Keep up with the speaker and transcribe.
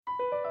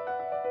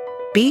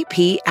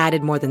BP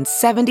added more than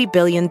 $70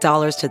 billion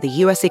to the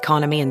U.S.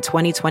 economy in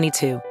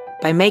 2022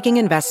 by making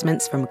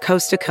investments from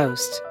coast to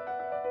coast.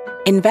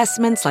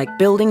 Investments like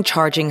building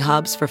charging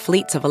hubs for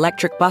fleets of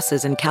electric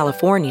buses in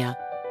California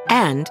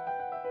and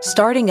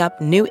starting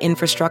up new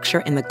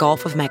infrastructure in the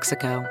Gulf of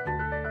Mexico.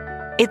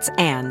 It's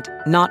and,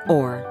 not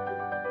or.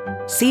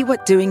 See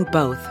what doing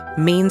both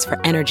means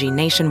for energy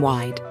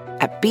nationwide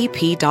at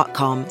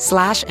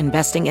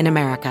bp.com/investing in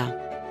America.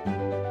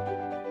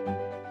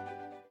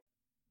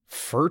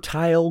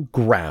 Fertile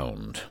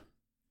ground.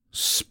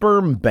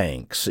 Sperm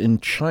banks in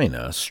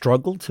China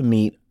struggle to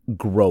meet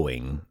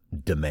growing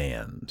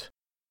demand.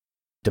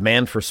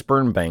 Demand for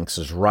sperm banks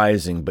is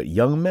rising, but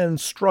young men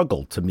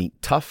struggle to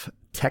meet tough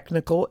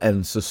technical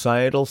and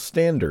societal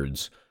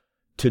standards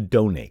to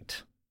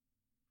donate.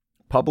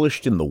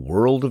 Published in The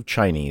World of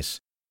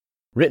Chinese,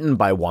 written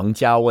by Wang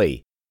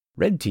Jiawei,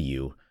 read to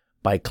you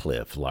by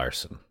Cliff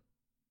Larson.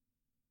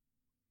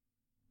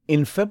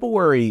 In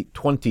February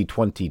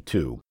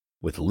 2022,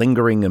 with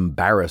lingering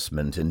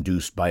embarrassment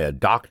induced by a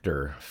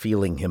doctor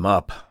feeling him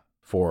up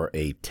for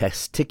a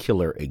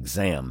testicular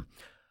exam,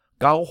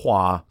 Gao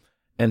Hua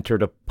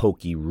entered a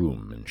pokey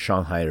room in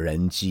Shanghai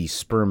Renji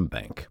Sperm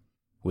Bank,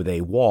 with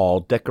a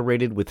wall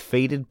decorated with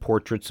faded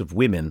portraits of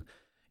women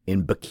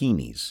in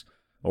bikinis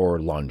or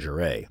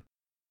lingerie,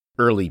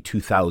 early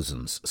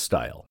 2000s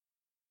style.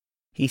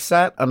 He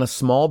sat on a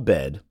small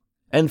bed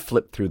and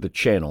flipped through the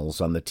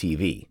channels on the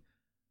TV,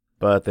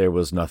 but there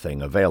was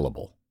nothing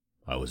available.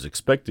 "I was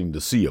expecting to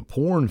see a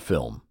porn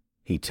film,"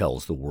 he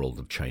tells The World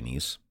of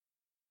Chinese.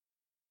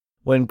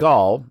 When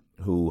Gao,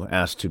 who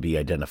asked to be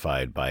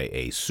identified by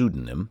a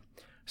pseudonym,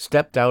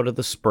 stepped out of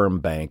the sperm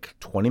bank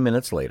 20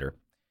 minutes later,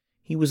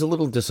 he was a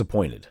little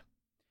disappointed.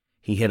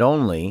 He had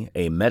only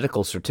a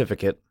medical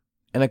certificate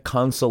and a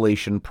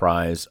consolation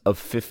prize of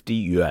 50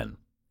 yuan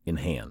in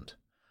hand,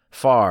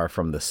 far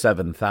from the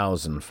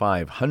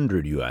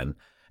 7,500 yuan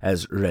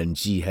as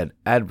Renji had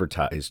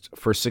advertised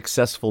for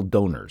successful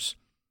donors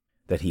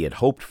that he had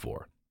hoped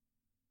for.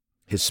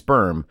 His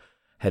sperm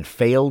had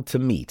failed to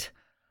meet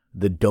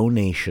the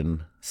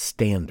donation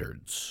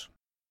standards.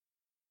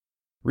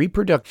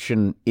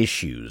 Reproduction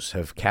issues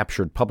have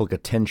captured public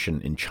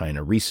attention in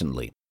China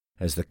recently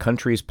as the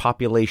country's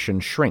population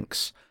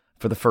shrinks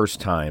for the first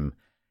time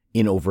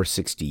in over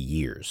 60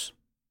 years.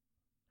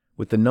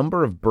 With the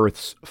number of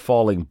births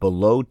falling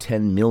below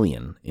 10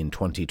 million in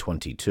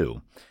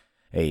 2022,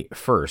 a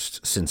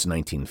first since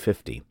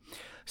 1950,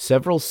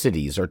 several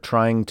cities are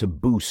trying to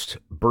boost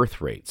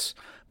birth rates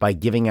by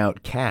giving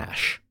out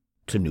cash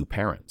to new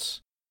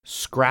parents,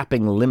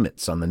 scrapping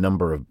limits on the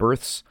number of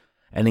births,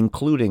 and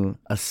including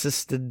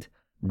assisted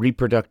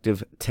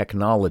reproductive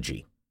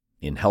technology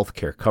in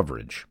healthcare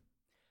coverage.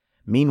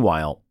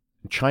 Meanwhile,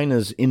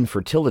 China's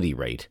infertility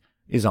rate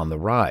is on the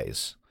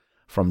rise,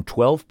 from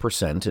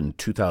 12% in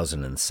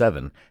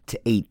 2007 to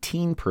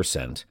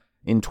 18%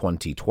 in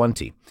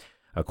 2020,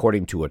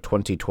 according to a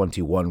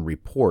 2021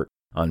 report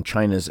on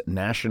China's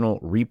national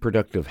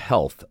reproductive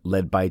health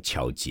led by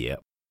Qiao Jie,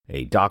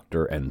 a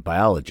doctor and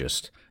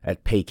biologist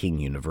at Peking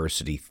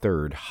University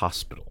Third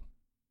Hospital.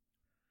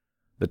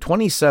 The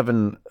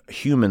 27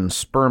 human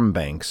sperm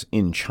banks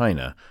in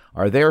China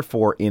are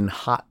therefore in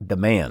hot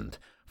demand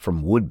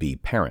from would-be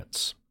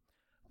parents.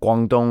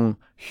 Guangdong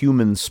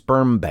Human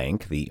Sperm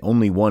Bank, the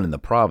only one in the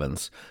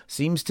province,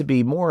 seems to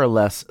be more or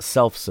less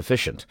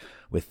self-sufficient,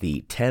 with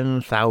the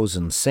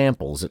 10,000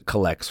 samples it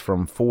collects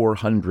from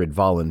 400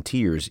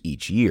 volunteers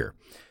each year,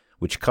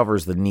 which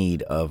covers the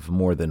need of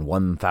more than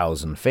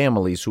 1,000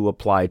 families who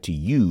apply to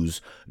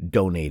use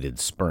donated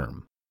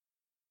sperm.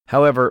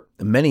 However,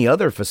 many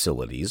other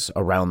facilities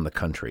around the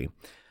country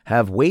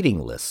have waiting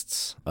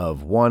lists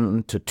of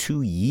 1 to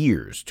 2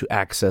 years to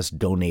access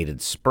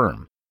donated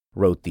sperm,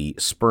 wrote the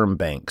sperm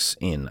banks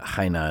in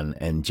Hainan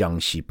and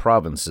Jiangxi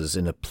provinces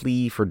in a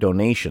plea for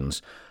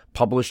donations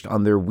published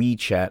on their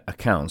WeChat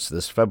accounts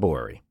this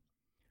February.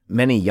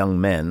 Many young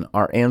men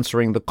are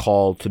answering the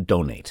call to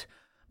donate,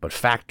 but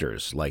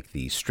factors like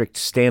the strict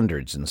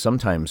standards and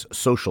sometimes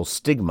social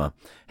stigma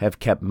have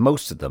kept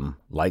most of them,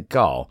 like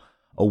Gao,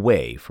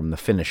 away from the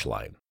finish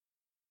line.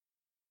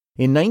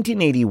 In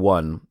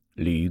 1981,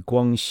 Liu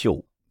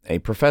Guangxiu, a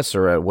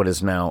professor at what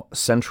is now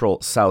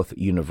Central South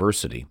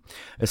University,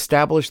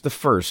 established the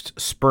first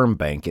sperm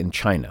bank in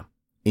China,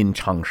 in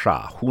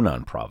Changsha,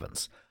 Hunan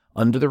province,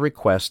 under the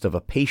request of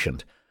a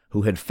patient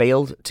who had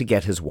failed to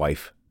get his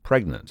wife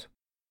pregnant.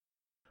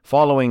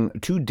 Following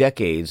 2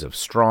 decades of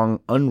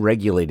strong,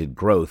 unregulated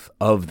growth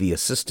of the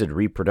assisted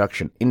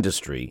reproduction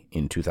industry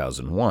in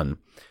 2001,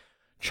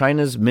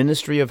 China's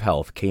Ministry of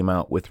Health came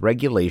out with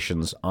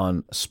regulations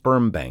on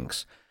sperm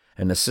banks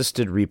and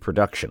assisted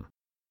reproduction,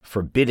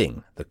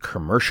 forbidding the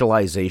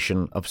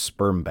commercialization of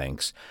sperm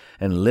banks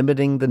and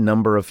limiting the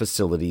number of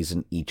facilities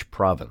in each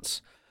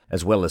province,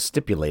 as well as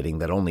stipulating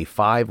that only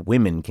 5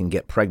 women can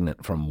get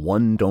pregnant from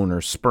 1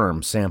 donor's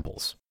sperm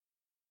samples.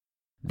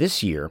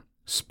 This year,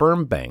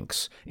 sperm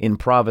banks in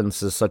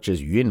provinces such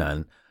as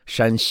Yunnan,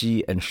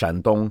 Shanxi, and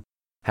Shandong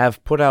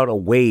have put out a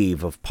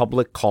wave of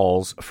public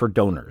calls for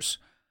donors.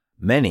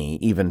 many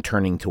even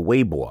turning to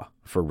Weibo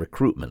for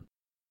recruitment.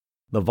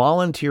 The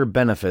volunteer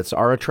benefits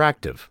are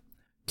attractive.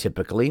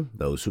 Typically,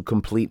 those who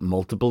complete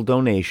multiple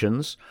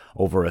donations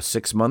over a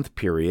 6-month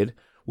period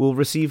will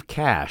receive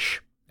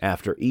cash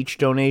after each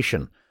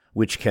donation,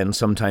 which can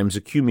sometimes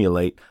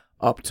accumulate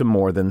up to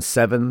more than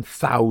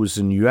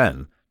 7,000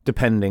 yuan,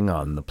 depending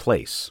on the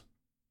place.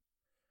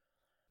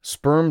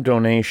 Sperm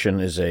donation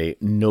is a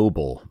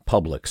noble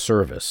public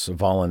service,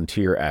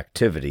 volunteer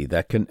activity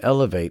that can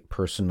elevate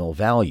personal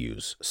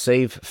values,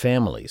 save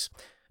families,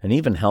 and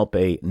even help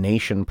a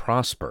nation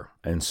prosper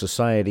and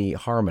society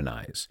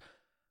harmonize,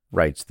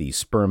 writes the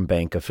sperm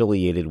bank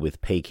affiliated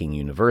with Peking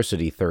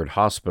University Third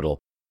Hospital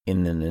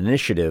in an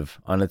initiative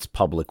on its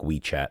public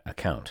WeChat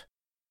account.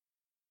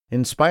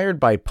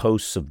 Inspired by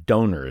posts of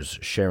donors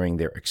sharing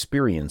their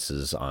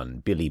experiences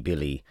on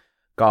Bilibili,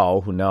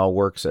 Gao, who now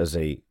works as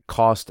a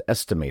cost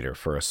estimator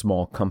for a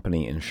small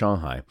company in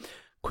Shanghai,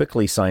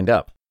 quickly signed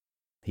up.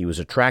 He was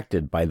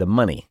attracted by the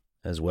money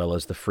as well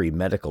as the free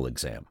medical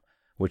exam,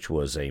 which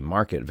was a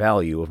market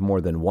value of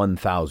more than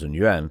 1,000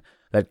 yuan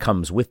that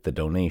comes with the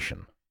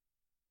donation.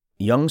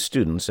 Young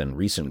students and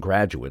recent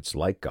graduates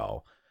like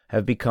Gao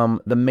have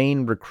become the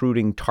main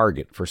recruiting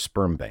target for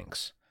sperm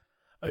banks.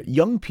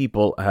 Young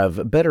people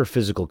have better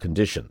physical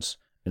conditions,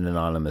 an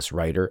anonymous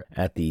writer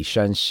at the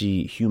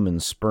Shanxi Human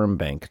Sperm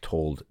Bank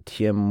told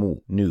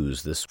Tianmu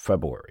News this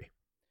February.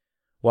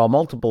 While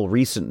multiple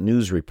recent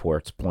news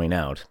reports point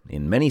out,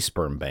 in many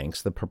sperm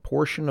banks, the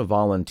proportion of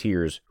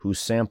volunteers whose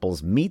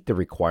samples meet the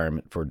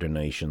requirement for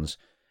donations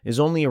is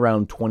only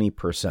around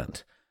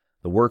 20%.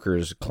 The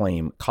workers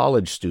claim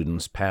college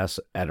students pass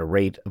at a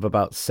rate of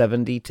about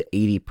 70 to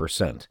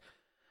 80%.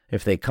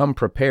 If they come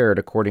prepared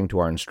according to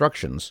our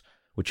instructions,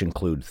 which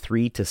include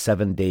 3 to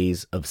 7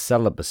 days of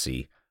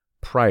celibacy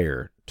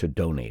prior to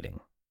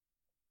donating.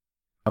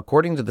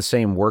 According to the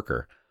same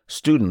worker,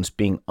 students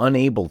being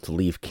unable to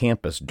leave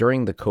campus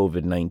during the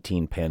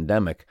COVID-19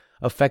 pandemic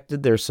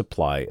affected their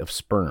supply of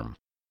sperm,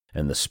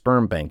 and the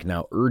sperm bank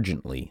now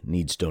urgently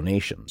needs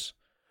donations.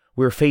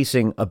 We're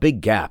facing a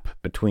big gap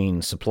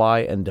between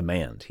supply and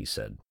demand, he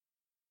said.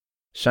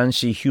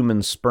 Shanxi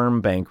Human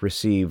Sperm Bank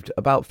received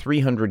about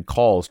 300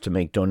 calls to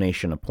make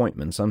donation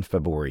appointments on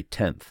February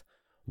 10th,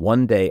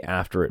 one day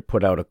after it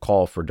put out a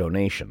call for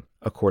donation,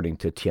 according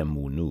to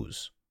Tianmu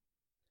News.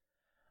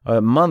 A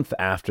month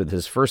after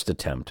his first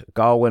attempt,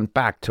 Gao went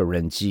back to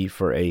Renji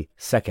for a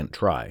second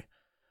try.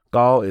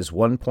 Gao is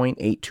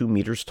 1.82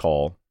 meters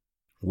tall,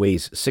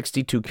 weighs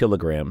 62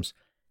 kilograms,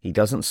 he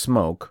doesn't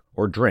smoke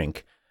or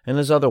drink, and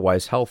is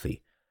otherwise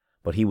healthy.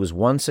 But he was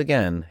once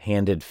again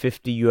handed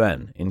 50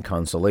 yuan in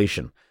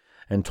consolation,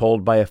 and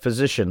told by a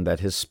physician that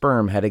his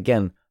sperm had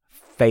again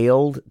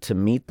failed to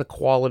meet the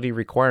quality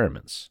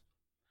requirements.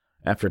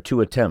 After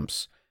 2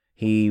 attempts,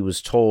 he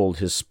was told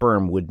his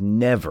sperm would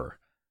never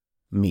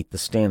meet the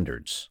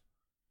standards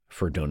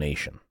for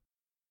donation.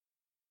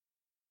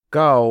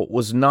 Gao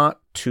was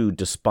not too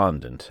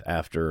despondent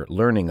after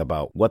learning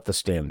about what the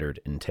standard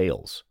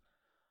entails.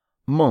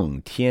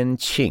 Meng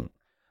Tianqing,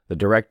 the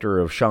director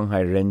of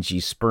Shanghai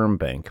Renji Sperm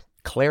Bank,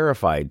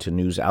 clarified to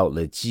news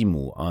outlet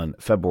Jimu on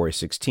February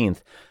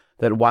 16th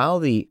that while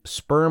the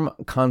sperm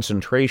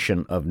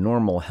concentration of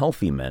normal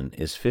healthy men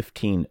is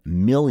 15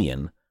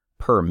 million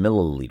per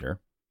milliliter,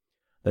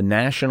 the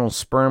national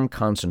sperm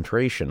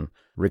concentration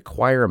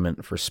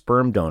requirement for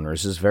sperm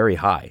donors is very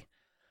high,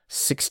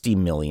 60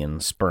 million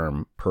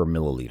sperm per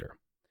milliliter.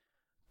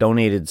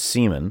 Donated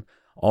semen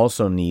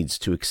also needs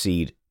to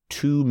exceed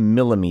 2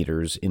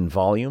 millimeters in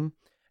volume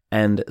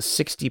and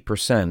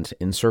 60%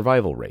 in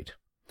survival rate.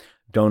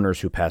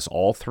 Donors who pass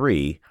all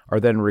 3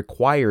 are then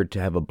required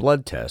to have a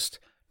blood test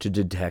to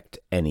detect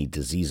any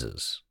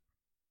diseases.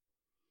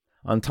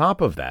 On top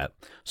of that,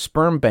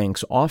 sperm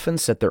banks often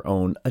set their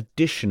own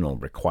additional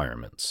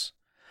requirements.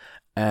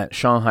 At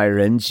Shanghai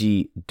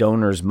Renji,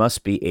 donors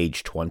must be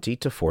age 20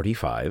 to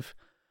 45,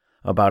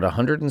 about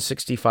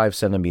 165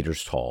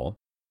 centimeters tall,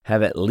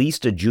 have at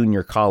least a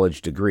junior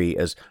college degree,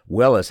 as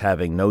well as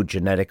having no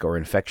genetic or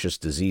infectious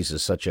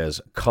diseases such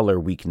as color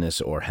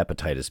weakness or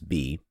hepatitis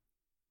B.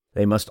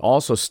 They must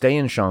also stay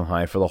in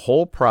Shanghai for the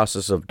whole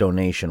process of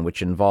donation,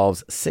 which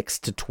involves 6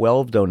 to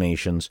 12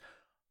 donations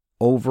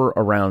over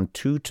around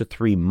 2 to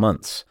 3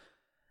 months,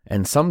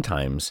 and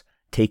sometimes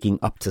taking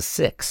up to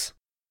 6.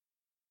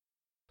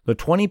 The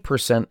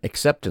 20%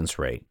 acceptance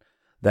rate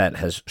that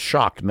has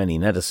shocked many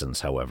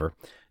netizens, however,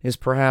 is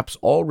perhaps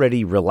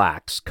already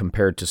relaxed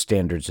compared to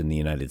standards in the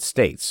United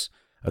States,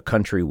 a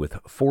country with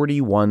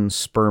 41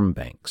 sperm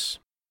banks.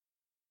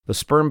 The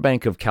Sperm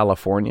Bank of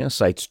California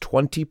cites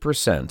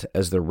 20%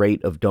 as the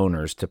rate of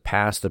donors to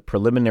pass the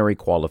preliminary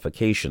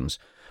qualifications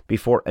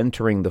before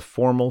entering the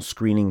formal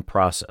screening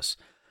process,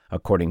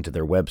 according to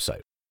their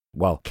website,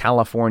 while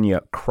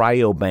California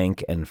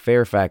Cryobank and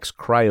Fairfax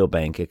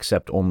Cryobank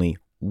accept only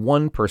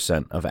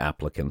 1% of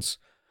applicants,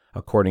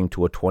 according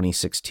to a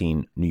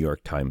 2016 New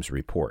York Times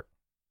report.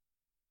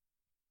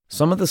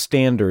 Some of the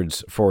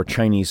standards for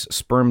Chinese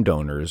sperm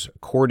donors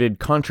courted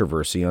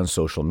controversy on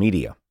social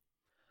media.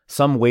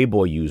 Some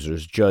Weibo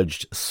users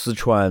judged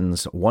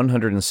Sichuan's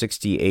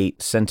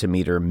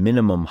 168-centimeter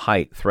minimum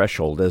height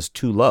threshold as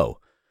too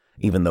low,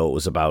 even though it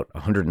was about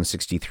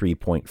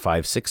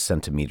 163.56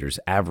 centimeters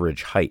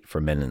average height for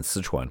men in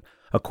Sichuan,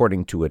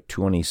 according to a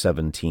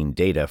 2017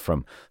 data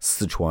from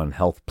Sichuan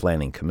Health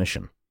Planning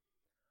Commission.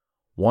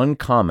 One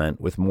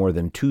comment with more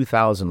than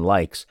 2,000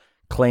 likes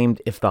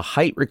claimed if the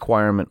height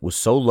requirement was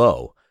so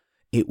low,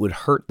 it would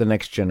hurt the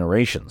next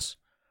generations,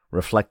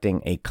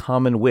 reflecting a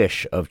common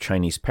wish of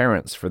Chinese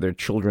parents for their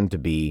children to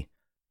be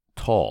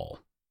tall.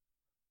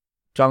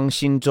 Zhang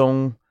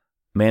Xinzong,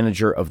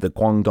 manager of the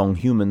Guangdong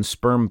Human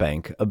Sperm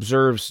Bank,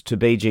 observes to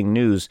Beijing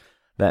News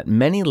that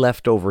many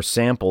leftover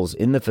samples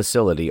in the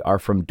facility are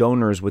from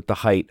donors with the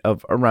height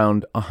of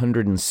around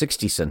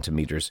 160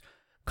 centimeters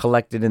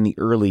collected in the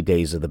early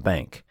days of the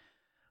bank.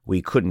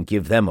 We couldn't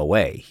give them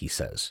away, he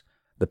says.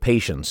 The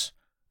patients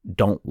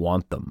don't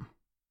want them.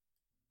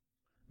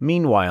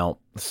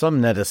 Meanwhile,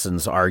 some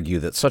netizens argue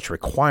that such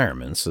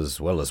requirements, as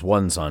well as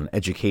ones on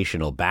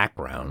educational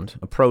background,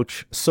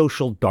 approach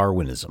social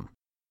Darwinism.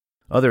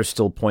 Others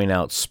still point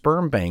out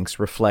sperm banks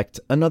reflect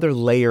another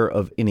layer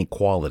of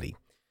inequality.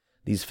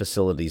 These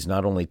facilities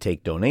not only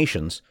take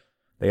donations,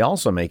 they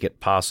also make it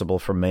possible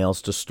for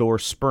males to store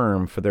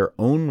sperm for their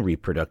own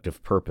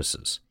reproductive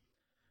purposes.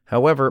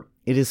 However,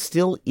 it is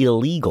still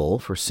illegal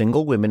for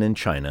single women in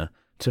China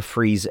to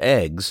freeze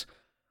eggs,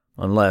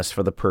 unless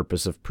for the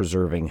purpose of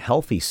preserving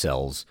healthy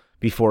cells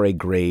before a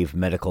grave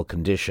medical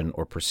condition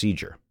or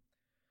procedure.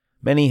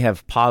 Many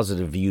have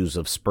positive views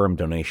of sperm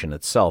donation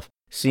itself,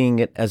 seeing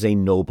it as a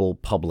noble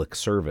public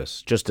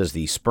service, just as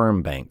the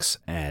sperm banks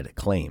ad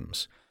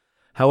claims.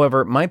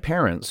 However, my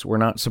parents were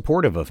not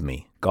supportive of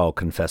me, Gao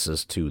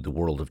confesses to the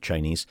World of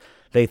Chinese.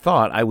 They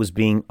thought I was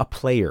being a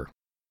player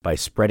by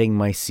spreading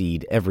my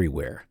seed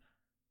everywhere.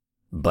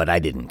 But I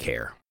didn't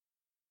care.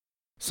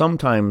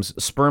 Sometimes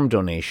sperm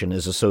donation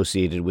is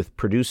associated with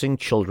producing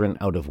children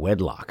out of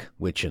wedlock,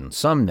 which in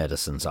some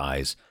netizens'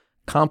 eyes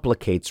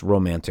complicates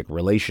romantic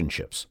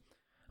relationships.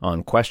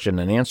 On question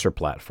and answer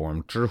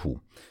platform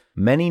Zhihu,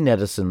 many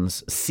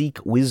netizens seek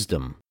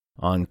wisdom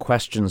on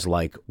questions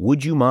like,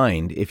 would you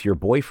mind if your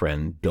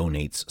boyfriend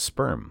donates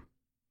sperm?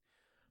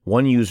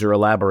 One user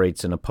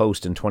elaborates in a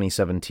post in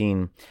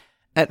 2017,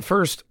 at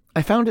first,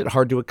 I found it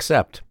hard to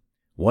accept.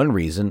 One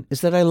reason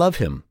is that I love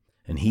him,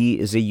 and he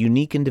is a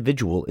unique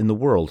individual in the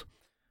world.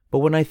 But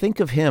when I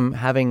think of him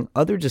having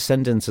other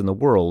descendants in the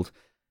world,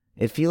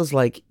 it feels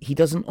like he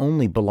doesn't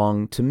only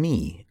belong to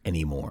me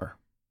anymore.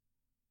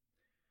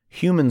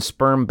 Human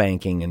sperm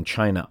banking in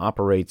China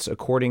operates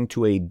according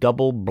to a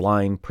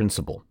double-blind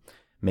principle,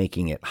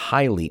 making it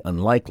highly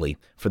unlikely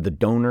for the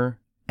donor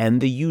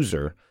and the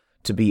user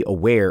to be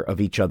aware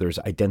of each other's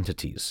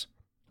identities,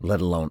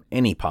 let alone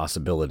any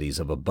possibilities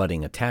of a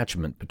budding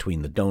attachment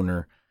between the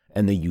donor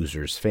and the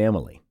user's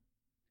family.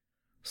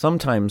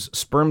 Sometimes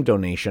sperm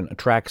donation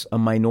attracts a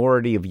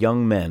minority of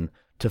young men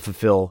to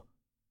fulfill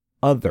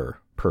other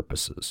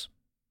purposes.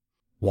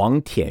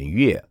 Wang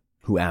Tianyue,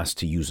 who asked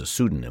to use a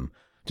pseudonym,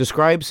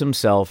 describes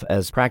himself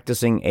as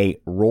practicing a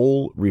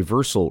role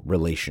reversal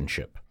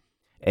relationship,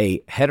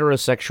 a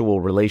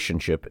heterosexual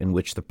relationship in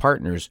which the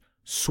partners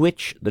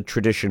switch the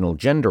traditional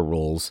gender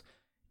roles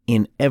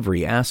in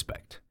every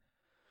aspect.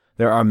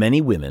 There are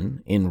many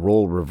women in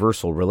role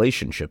reversal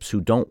relationships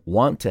who don't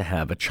want to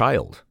have a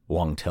child,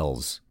 Wang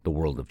tells the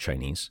World of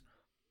Chinese.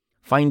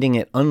 Finding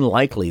it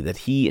unlikely that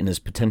he and his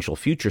potential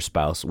future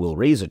spouse will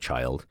raise a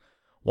child,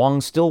 Wang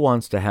still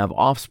wants to have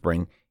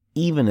offspring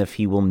even if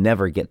he will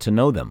never get to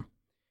know them.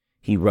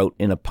 He wrote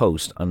in a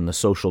post on the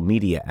social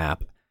media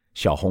app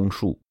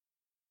Xiaohongshu.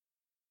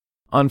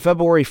 On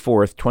February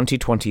 4th,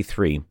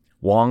 2023,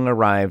 Wang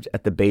arrived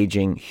at the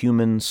Beijing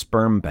Human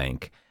Sperm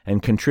Bank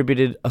and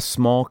contributed a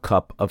small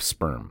cup of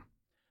sperm.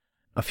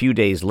 A few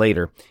days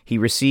later, he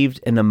received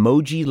an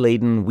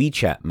emoji-laden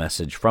WeChat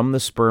message from the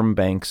sperm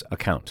bank's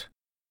account.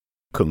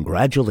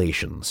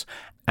 Congratulations!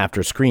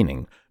 After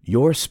screening,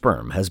 your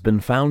sperm has been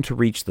found to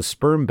reach the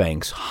sperm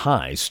bank's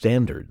high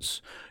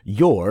standards.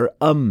 You're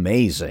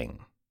amazing!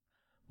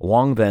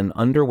 Wang then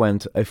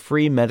underwent a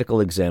free medical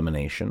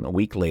examination a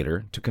week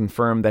later to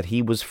confirm that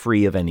he was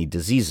free of any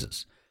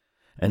diseases,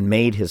 and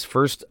made his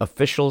first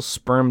official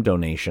sperm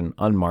donation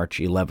on March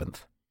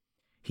 11th.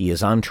 He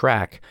is on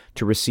track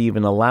to receive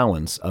an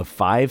allowance of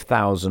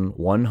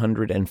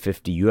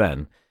 5,150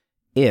 yuan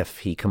if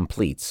he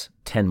completes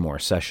 10 more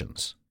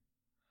sessions.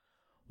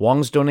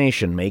 Wang's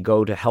donation may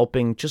go to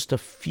helping just a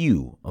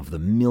few of the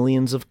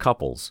millions of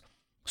couples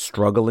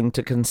struggling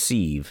to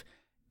conceive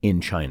in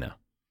China,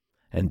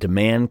 and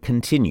demand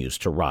continues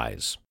to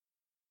rise.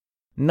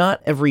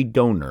 Not every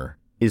donor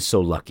is so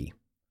lucky.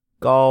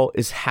 Gao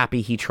is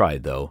happy he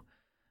tried, though.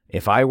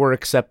 If I were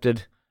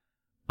accepted,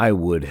 I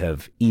would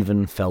have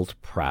even felt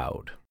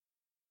proud.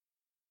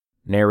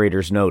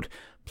 Narrator's note,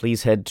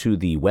 please head to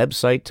the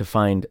website to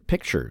find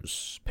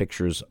pictures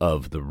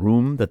of the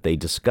room that they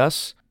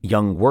discuss,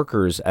 young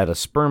workers at a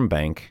sperm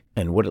bank,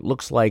 and what it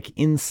looks like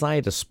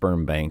inside a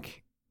sperm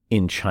bank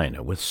in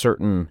China with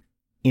certain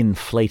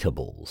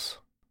inflatables.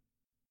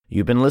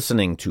 You've been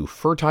listening to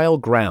Fertile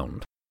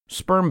Ground.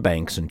 Sperm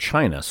banks in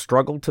China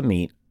struggle to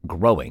meet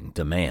growing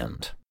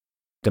demand.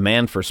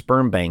 Demand for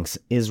sperm banks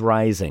is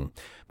rising,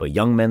 but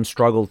young men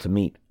struggle to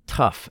meet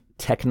tough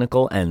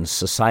technical and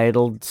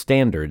societal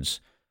standards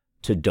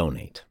to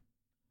donate.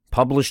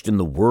 Published in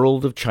the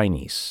World of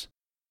Chinese.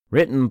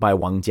 Written by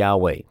Wang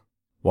Jiawei.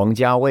 Wang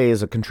Jiawei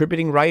is a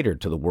contributing writer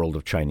to the World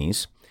of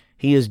Chinese.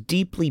 He is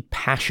deeply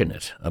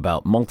passionate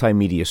about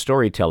multimedia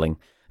storytelling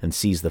and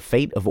sees the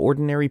fate of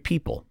ordinary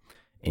people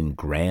in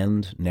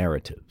grand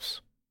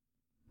narratives.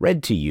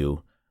 Read to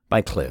you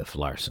by Cliff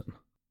Larson.